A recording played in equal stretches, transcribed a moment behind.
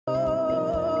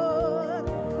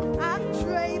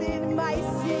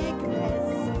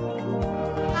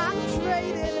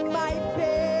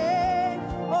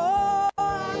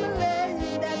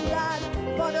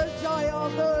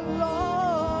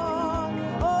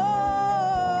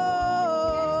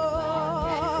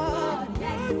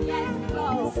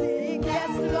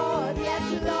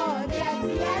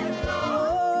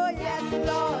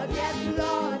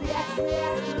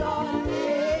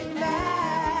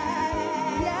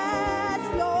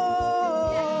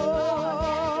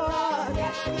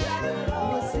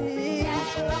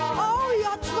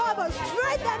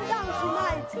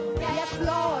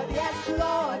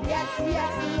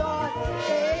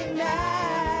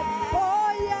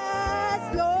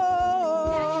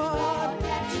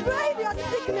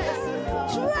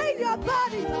train your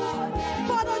body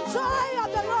for the joy of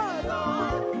the Lord.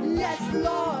 Yes,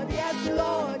 Lord. Yes,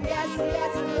 Lord. Yes,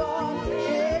 yes, Lord.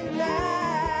 Amen.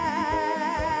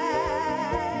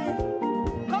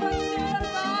 Come and sing, the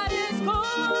Lord is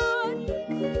good.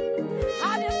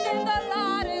 Have you seen the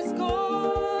Lord is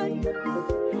good?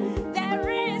 There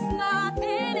is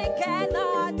nothing He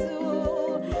cannot do.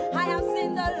 I have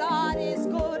seen the Lord is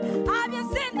good. Have you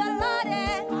seen the Lord?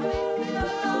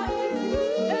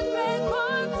 It's been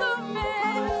good to me.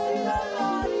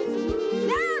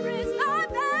 There is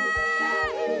nothing.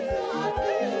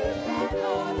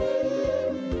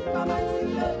 Come and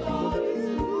sing the Lord is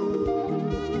good.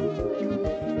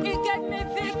 He gave me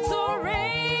victory.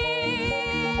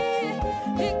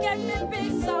 He gave me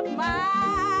peace of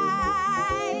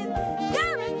mind.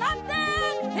 There is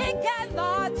nothing He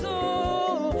cannot do.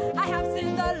 I have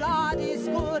seen the Lord is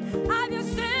good. Have you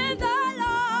seen the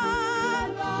Lord?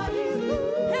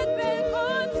 It's been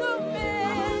good to me.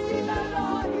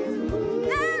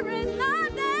 There is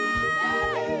nothing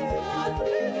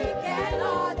He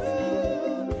cannot do.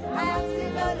 I have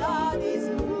seen the Lord is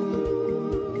good.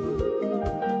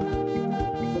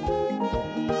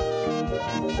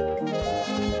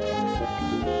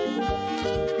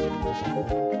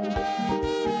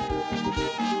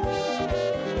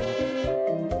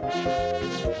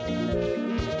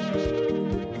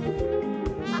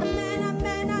 Amen,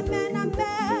 amen, amen,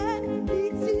 amen.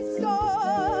 It is so,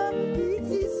 it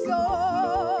is so.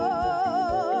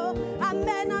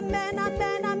 Amen, amen,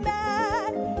 amen,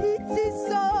 amen. It is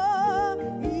so,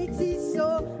 it is so.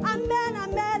 Amen,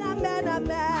 amen, amen,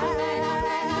 amen.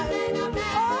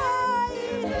 Oh,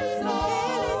 it is so,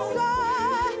 it is so.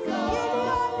 In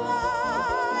your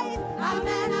life.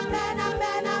 Amen, amen,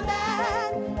 amen, amen.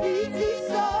 It is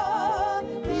so,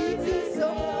 it is so.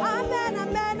 Amen,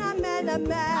 amen, amen,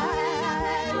 amen.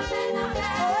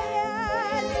 Oh,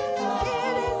 yes,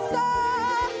 it is so.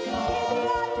 In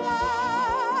your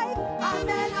life.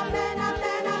 Amen, amen,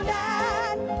 amen,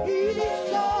 amen. It is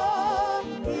so,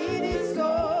 it is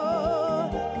so.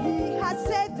 He has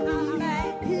saved me.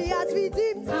 He has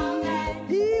redeemed me.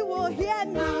 He will hear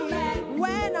me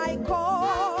when I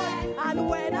call. And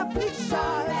when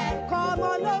affliction come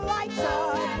on the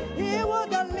righteous, He will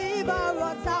deliver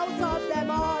us out of them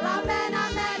all. Amen,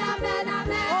 amen, amen,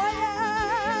 amen. Oh,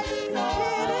 yes,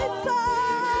 it is so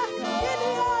in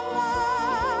your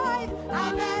life.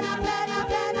 Amen, amen,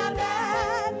 amen,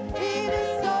 amen. It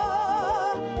is so,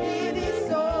 it is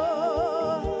so.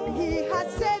 He has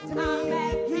saved me.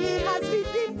 He has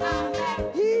redeemed me.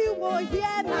 He will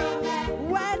hear me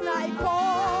when I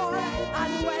call.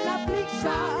 And when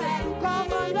affliction come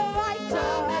on the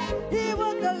righteous, He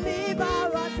will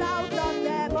deliver us out of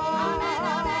them all.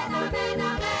 Amen, amen,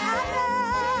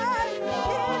 amen.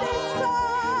 It is so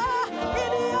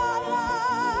in your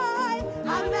life.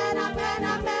 Amen, amen,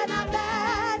 amen,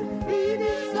 amen. It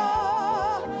is so,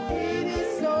 it is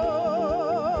so.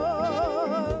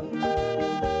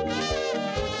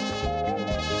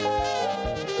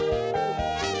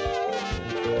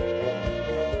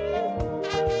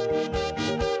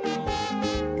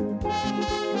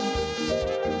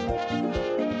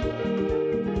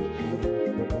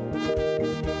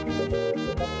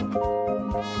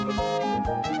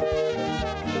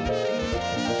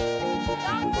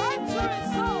 I'm going through it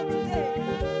so today.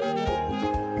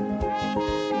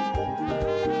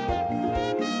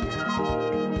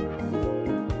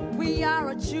 We are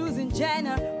a choosing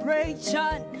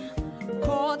generation,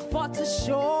 called for to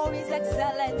show His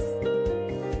excellence.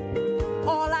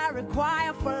 All I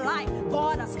require for life,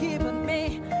 God has given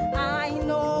me. I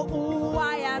know who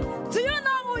I am. Do you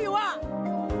know who you are?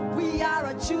 We are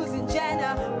a choosing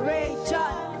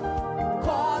generation,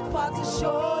 called for to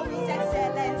show His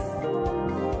excellence.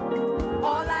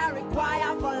 All I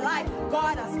require for life,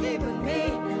 God has given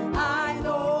me. I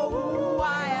know who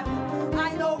I am.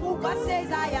 I know who God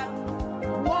says I am.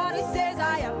 What He says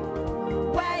I am.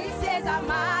 Where He says I'm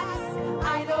at.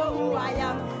 I know who I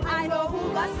am. I know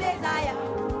who God says I am.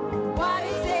 What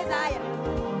He says I am.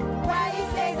 Where He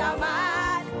says I'm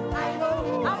at. I know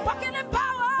who I'm walking in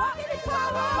power. Walking in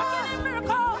power. Walking in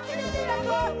miracle. Walking in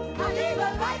miracle. I live a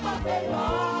life of favor.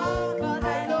 Cause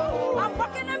I know I'm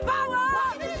walking in power.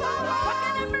 Walking in power.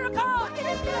 Walking in miracle. Walking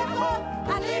in miracle.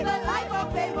 I live a life of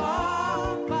favor.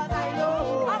 Cause I know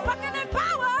I'm walking in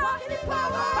power. Walking in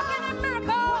power. Walking in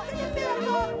miracle. Walking in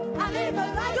miracle. I live a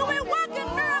life. You will walk in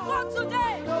miracle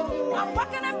today. I'm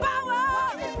walking in power.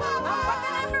 Walking in power. I'm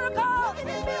walking in miracle. Walking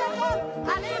in miracle.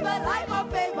 I live a life of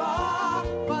favor.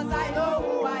 Cause I know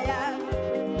who I am.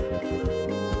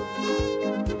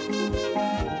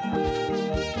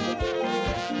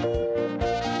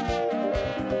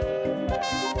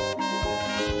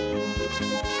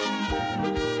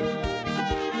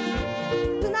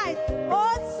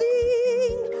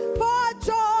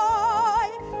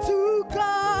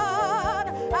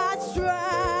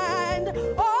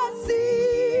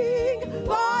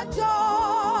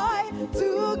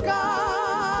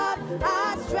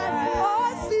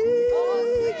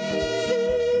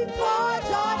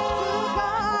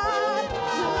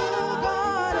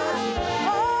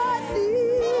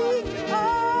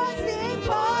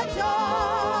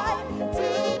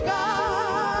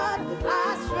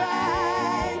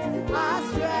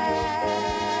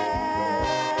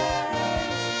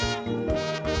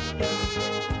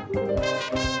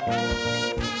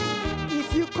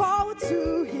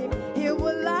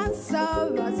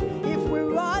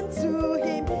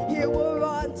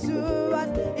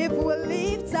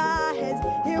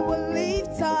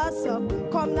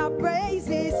 come now praise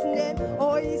his name,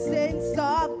 oh ye saints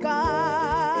of God.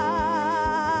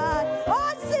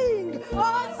 Oh sing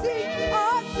for joy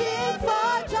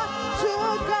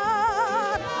to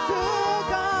God, to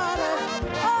God.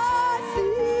 Oh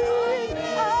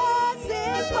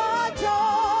sing for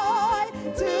joy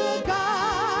to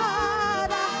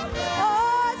God.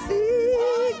 Oh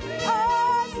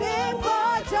sing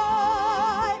for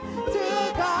joy to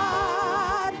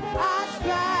God. Our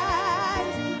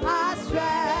strength, our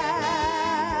strength.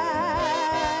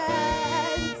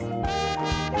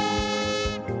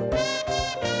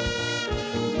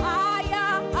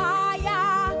 Higher, higher,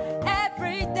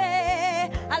 every day.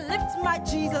 I lift my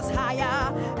Jesus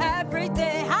higher, every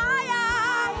day.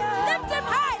 Higher, lift him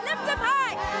high, lift him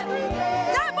high.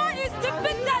 Devil is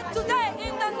defeated today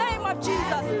in the name of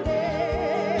Jesus.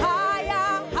 Higher,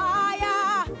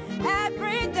 higher,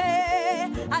 every day.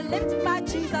 I lift my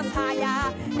Jesus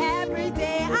higher, every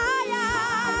day. Higher,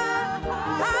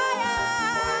 higher.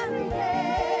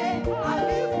 I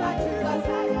lift my Jesus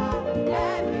higher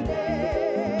every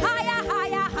day. Higher,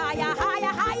 higher, higher,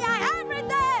 higher, higher, every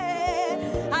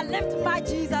day. I lift my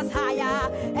Jesus higher,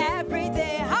 every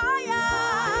day. Higher,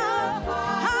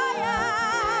 higher.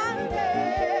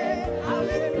 I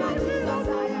lift my Jesus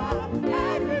higher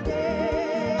every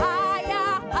day.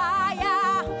 Higher, higher,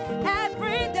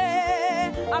 every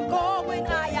day. I'm going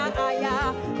higher, higher,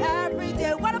 every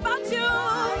day. What about you?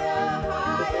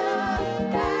 Higher,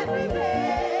 every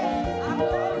day. I'm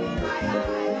going higher,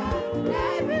 higher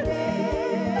every day.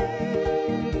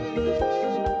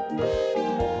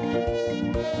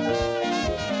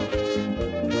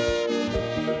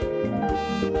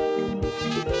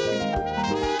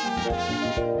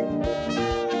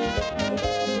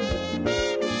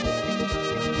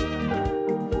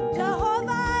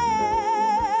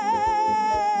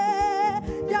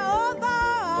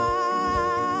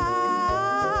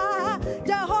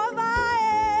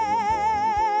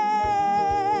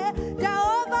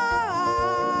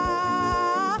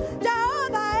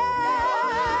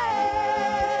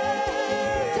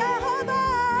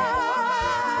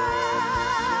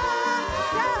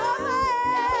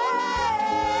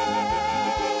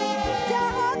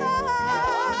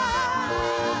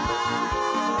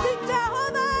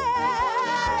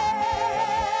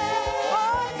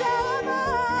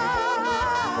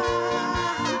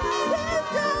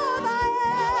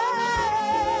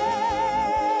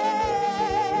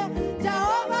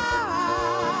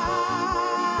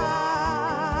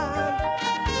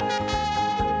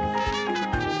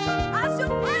 As you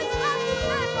praise God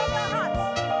today from your heart,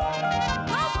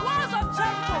 those walls of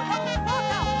Jericho, let them fall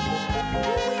down.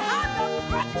 We have a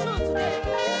breakthrough today.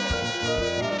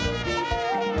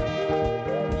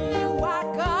 You are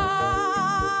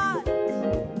God.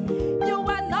 You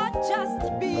are not just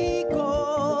big,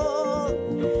 oh.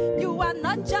 You are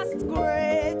not just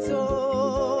great,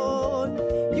 oh.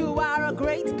 You are a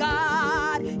great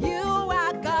God. You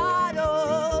are God,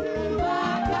 oh. You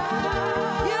are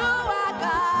God. You are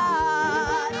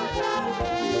God.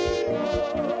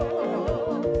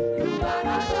 You are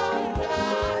not just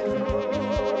God, you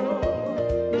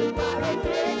are a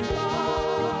great God.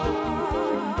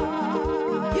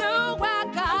 You are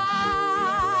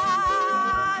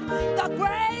God, the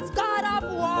great God of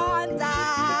wonders.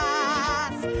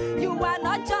 You are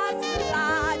not just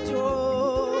large,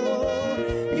 oh.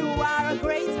 You are a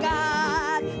great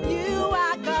God. You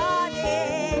are God,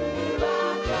 yeah.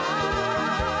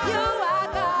 You are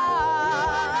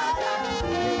God.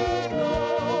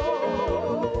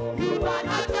 You are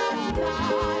not just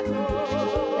God,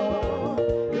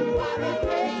 you are a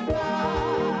great God.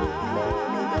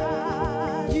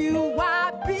 You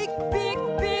are big, big,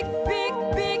 big, big,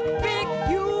 big, big.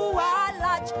 You are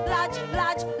large, large,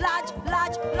 large, large,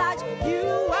 large, large. You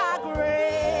are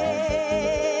great.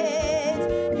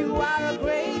 You are a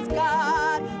great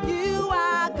God. You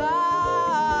are God.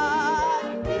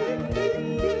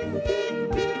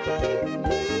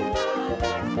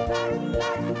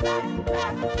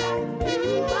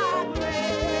 You are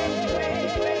great, great,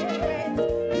 great, great.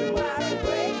 You are a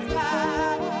great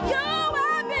God. You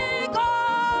are big, oh.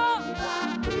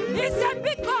 He's a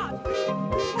big God.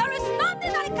 There is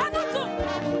nothing that he cannot do.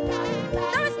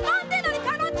 There is nothing that he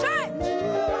cannot change.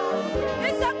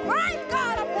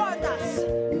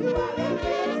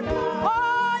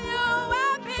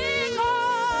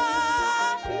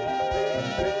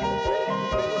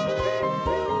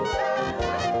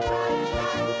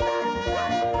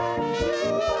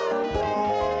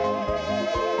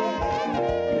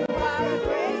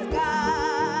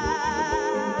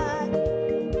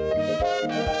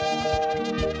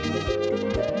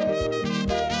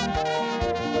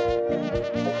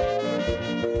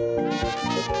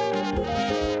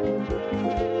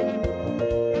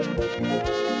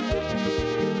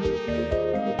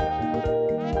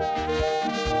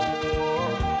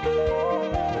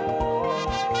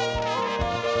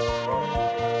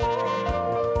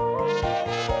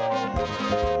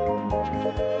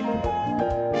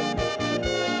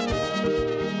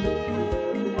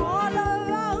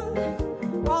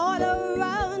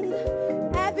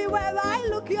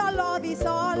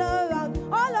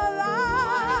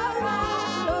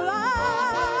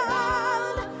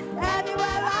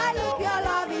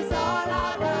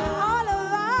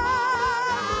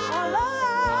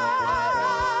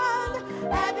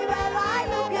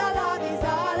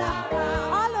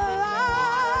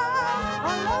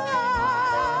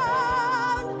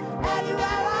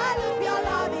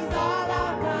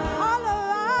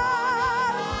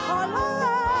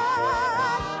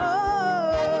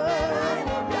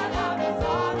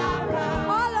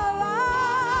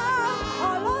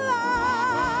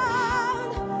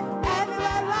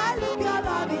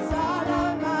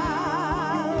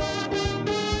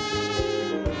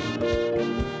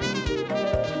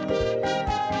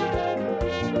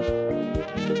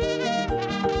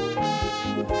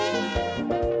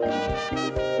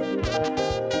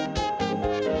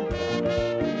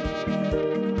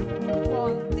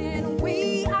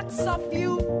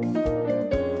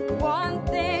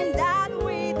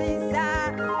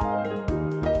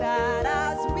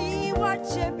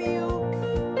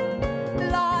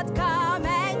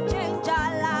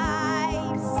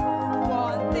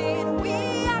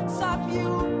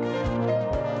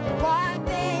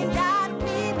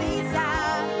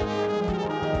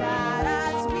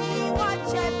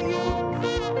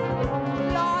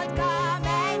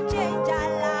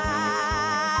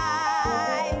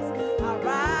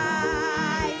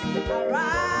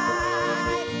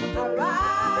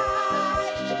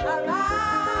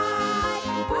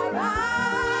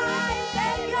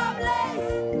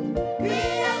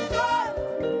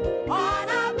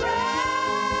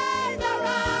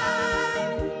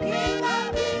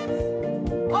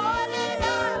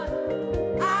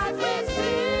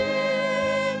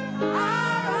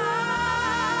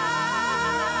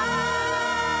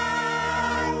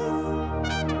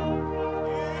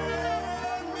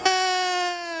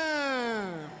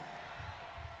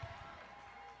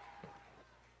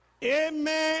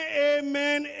 Amen,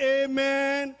 amen,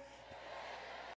 amen.